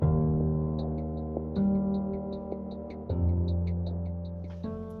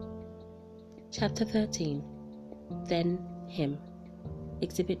Chapter 13. Then Him.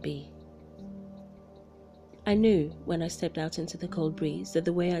 Exhibit B. I knew, when I stepped out into the cold breeze, that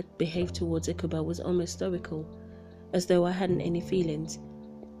the way I behaved towards Ikuba was almost stoical, as though I hadn't any feelings.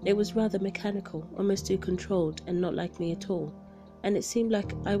 It was rather mechanical, almost too controlled, and not like me at all, and it seemed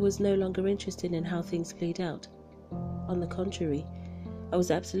like I was no longer interested in how things played out. On the contrary, I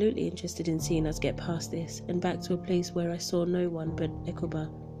was absolutely interested in seeing us get past this, and back to a place where I saw no one but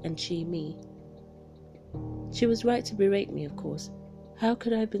Ikuba, and she me. She was right to berate me, of course. How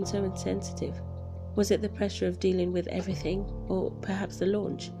could I have been so insensitive? Was it the pressure of dealing with everything, or perhaps the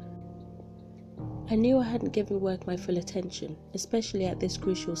launch? I knew I hadn't given work my full attention, especially at this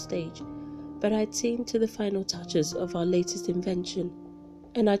crucial stage, but I'd seen to the final touches of our latest invention,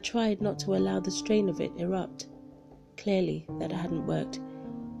 and I tried not to allow the strain of it erupt. Clearly, that hadn't worked.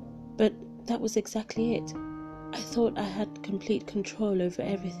 But that was exactly it. I thought I had complete control over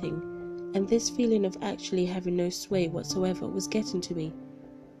everything, and this feeling of actually having no sway whatsoever was getting to me.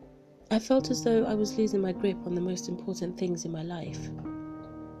 I felt as though I was losing my grip on the most important things in my life.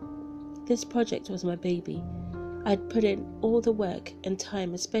 This project was my baby. I'd put in all the work and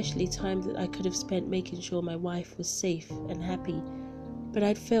time, especially time that I could have spent making sure my wife was safe and happy, but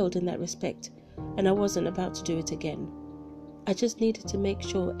I'd failed in that respect, and I wasn't about to do it again. I just needed to make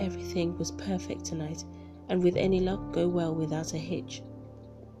sure everything was perfect tonight, and with any luck go well without a hitch.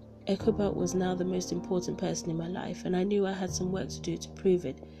 Ikuba was now the most important person in my life, and I knew I had some work to do to prove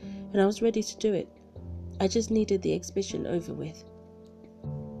it, and I was ready to do it. I just needed the exhibition over with.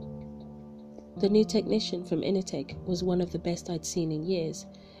 The new technician from Initech was one of the best I'd seen in years,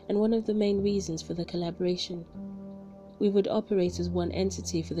 and one of the main reasons for the collaboration. We would operate as one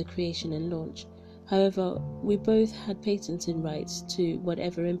entity for the creation and launch. However, we both had patenting rights to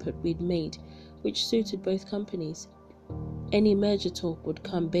whatever input we'd made, which suited both companies. Any merger talk would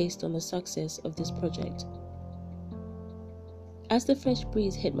come based on the success of this project. As the fresh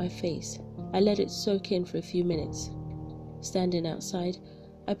breeze hit my face, I let it soak in for a few minutes. Standing outside,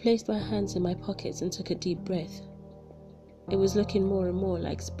 I placed my hands in my pockets and took a deep breath. It was looking more and more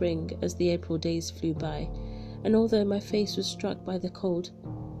like spring as the April days flew by, and although my face was struck by the cold,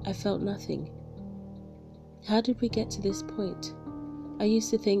 I felt nothing. How did we get to this point? I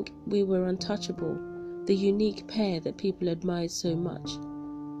used to think we were untouchable, the unique pair that people admired so much,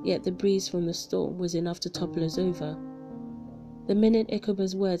 yet the breeze from the storm was enough to topple us over. The minute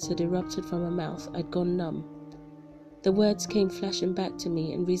Ikuba's words had erupted from her mouth, I'd gone numb. The words came flashing back to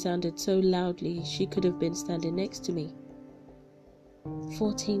me and resounded so loudly she could have been standing next to me.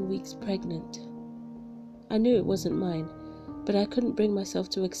 14 weeks pregnant. I knew it wasn't mine, but I couldn't bring myself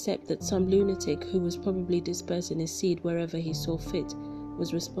to accept that some lunatic who was probably dispersing his seed wherever he saw fit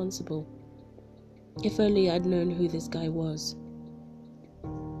was responsible. If only I'd known who this guy was.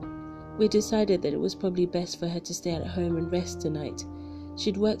 We decided that it was probably best for her to stay at home and rest tonight.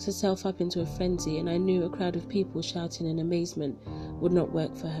 She'd worked herself up into a frenzy, and I knew a crowd of people shouting in amazement would not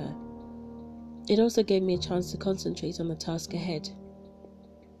work for her. It also gave me a chance to concentrate on the task ahead.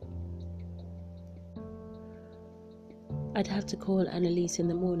 I'd have to call Annalise in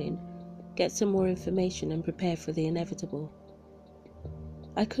the morning, get some more information and prepare for the inevitable.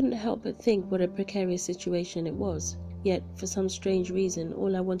 I couldn't help but think what a precarious situation it was, yet for some strange reason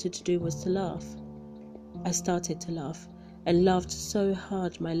all I wanted to do was to laugh. I started to laugh, and laughed so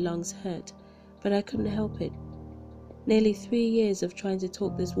hard my lungs hurt, but I couldn't help it. Nearly 3 years of trying to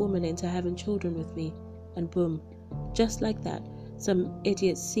talk this woman into having children with me, and boom, just like that, some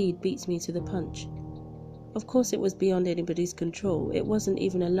idiot's seed beats me to the punch. Of course it was beyond anybody's control. It wasn't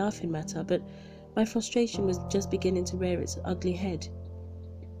even a laughing matter, but my frustration was just beginning to rear its ugly head.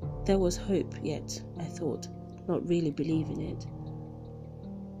 There was hope yet, I thought, not really believing it.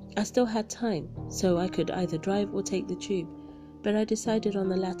 I still had time, so I could either drive or take the tube, but I decided on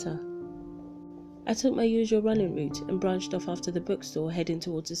the latter. I took my usual running route and branched off after the bookstore, heading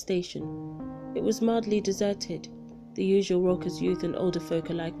towards the station. It was mildly deserted. The usual raucous youth and older folk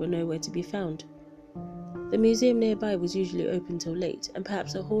alike were nowhere to be found. The museum nearby was usually open till late, and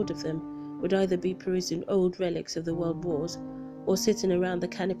perhaps a horde of them would either be perusing old relics of the world wars, or sitting around the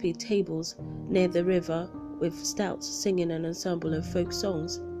canopied tables near the river with stouts singing an ensemble of folk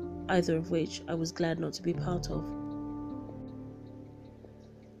songs, either of which I was glad not to be part of.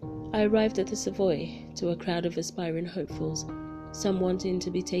 I arrived at the Savoy to a crowd of aspiring hopefuls, some wanting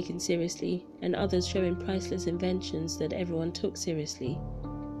to be taken seriously and others showing priceless inventions that everyone took seriously.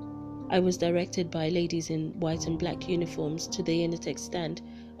 I was directed by ladies in white and black uniforms to the Initech stand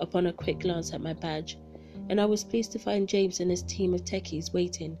upon a quick glance at my badge, and I was pleased to find James and his team of techies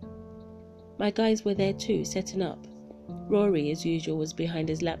waiting. My guys were there too, setting up. Rory, as usual, was behind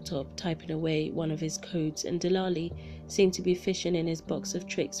his laptop typing away one of his codes, and Delali seemed to be fishing in his box of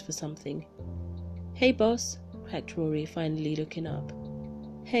tricks for something. "Hey boss," cracked Rory, finally looking up.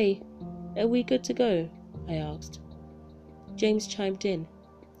 "Hey, are we good to go?" I asked. James chimed in.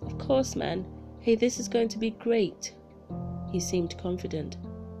 "Of course, man. Hey, this is going to be great." He seemed confident.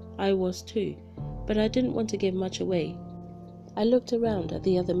 I was too, but I didn't want to give much away. I looked around at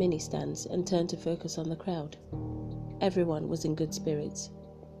the other mini stands and turned to focus on the crowd. Everyone was in good spirits.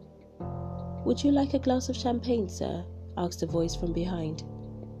 "Would you like a glass of champagne, sir?" asked a voice from behind.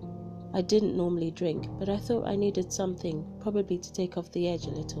 I didn't normally drink, but I thought I needed something, probably to take off the edge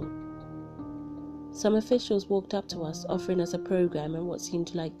a little. Some officials walked up to us, offering us a program and what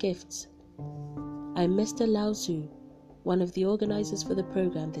seemed like gifts. "I'm Mr. Lao Zhu, one of the organizers for the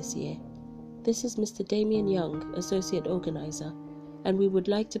program this year. This is Mr. Damien Young, associate organizer, and we would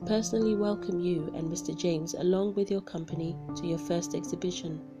like to personally welcome you and Mr. James along with your company to your first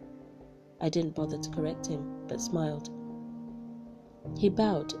exhibition." I didn't bother to correct him, but smiled. He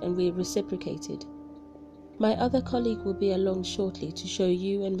bowed and we reciprocated. "My other colleague will be along shortly to show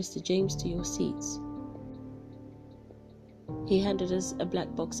you and Mr. James to your seats." He handed us a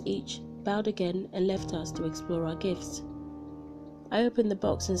black box each, bowed again, and left us to explore our gifts. I opened the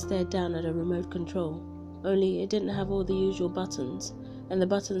box and stared down at a remote control, only it didn't have all the usual buttons, and the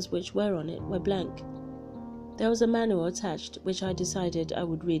buttons which were on it were blank. There was a manual attached, which I decided I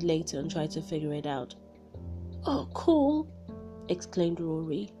would read later and try to figure it out. "Oh, cool!" exclaimed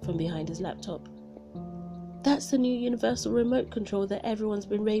Rory from behind his laptop. "That's the new universal remote control that everyone's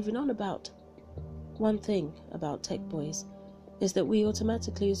been raving on about." One thing about tech boys is that we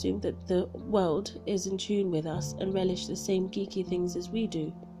automatically assume that the world is in tune with us and relish the same geeky things as we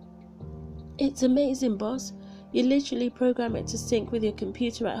do. "It's amazing, boss. You literally program it to sync with your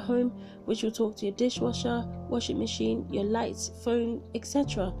computer at home, which will talk to your dishwasher, washing machine, your lights, phone,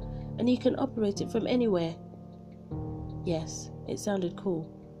 etc., and you can operate it from anywhere." Yes, it sounded cool.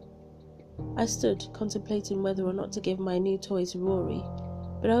 I stood contemplating whether or not to give my new toy to Rory,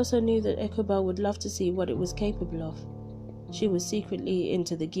 but I also knew that Ekoba would love to see what it was capable of. She was secretly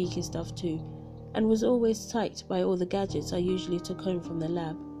into the geeky stuff too, and was always psyched by all the gadgets I usually took home from the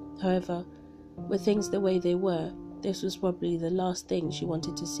lab. However, with things the way they were, this was probably the last thing she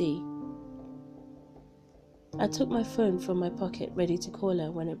wanted to see. I took my phone from my pocket, ready to call her,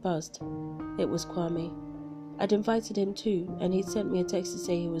 when it buzzed. It was Kwame. I'd invited him too, and he'd sent me a text to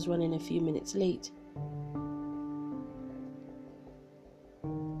say he was running a few minutes late.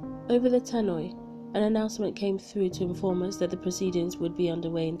 Over the tannoy, an announcement came through to inform us that the proceedings would be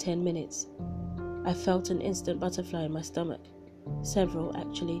underway in 10 minutes. I felt an instant butterfly in my stomach. Several,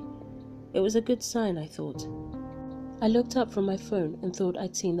 actually. It was a good sign, I thought. I looked up from my phone and thought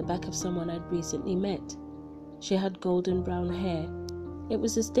I'd seen the back of someone I'd recently met. She had golden brown hair. It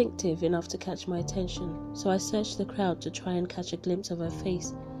was distinctive enough to catch my attention, so I searched the crowd to try and catch a glimpse of her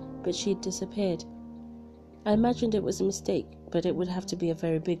face, but she'd disappeared. I imagined it was a mistake, but it would have to be a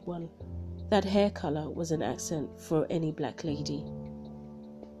very big one. That hair color was an accent for any black lady.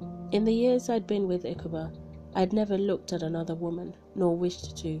 In the years I'd been with Ikuba, I'd never looked at another woman, nor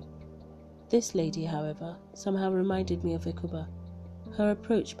wished to. This lady, however, somehow reminded me of Ikuba. Her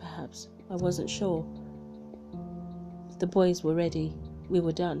approach, perhaps, I wasn't sure. The boys were ready. We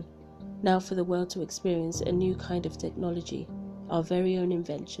were done. Now for the world to experience a new kind of technology, our very own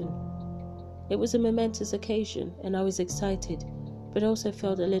invention. It was a momentous occasion, and I was excited, but also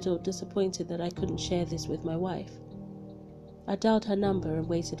felt a little disappointed that I couldn't share this with my wife. I dialed her number and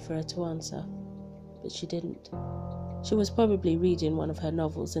waited for her to answer, but she didn't. She was probably reading one of her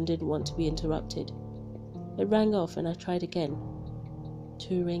novels and didn't want to be interrupted. It rang off and I tried again.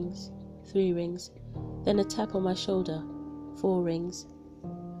 2 rings, 3 rings, then a tap on my shoulder, 4 rings.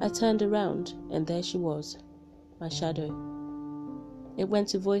 I turned around and there she was, my shadow. It went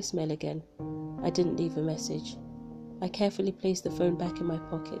to voicemail again. I didn't leave a message. I carefully placed the phone back in my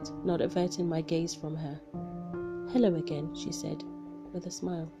pocket, not averting my gaze from her. "Hello again," she said, with a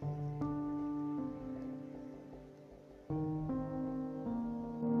smile.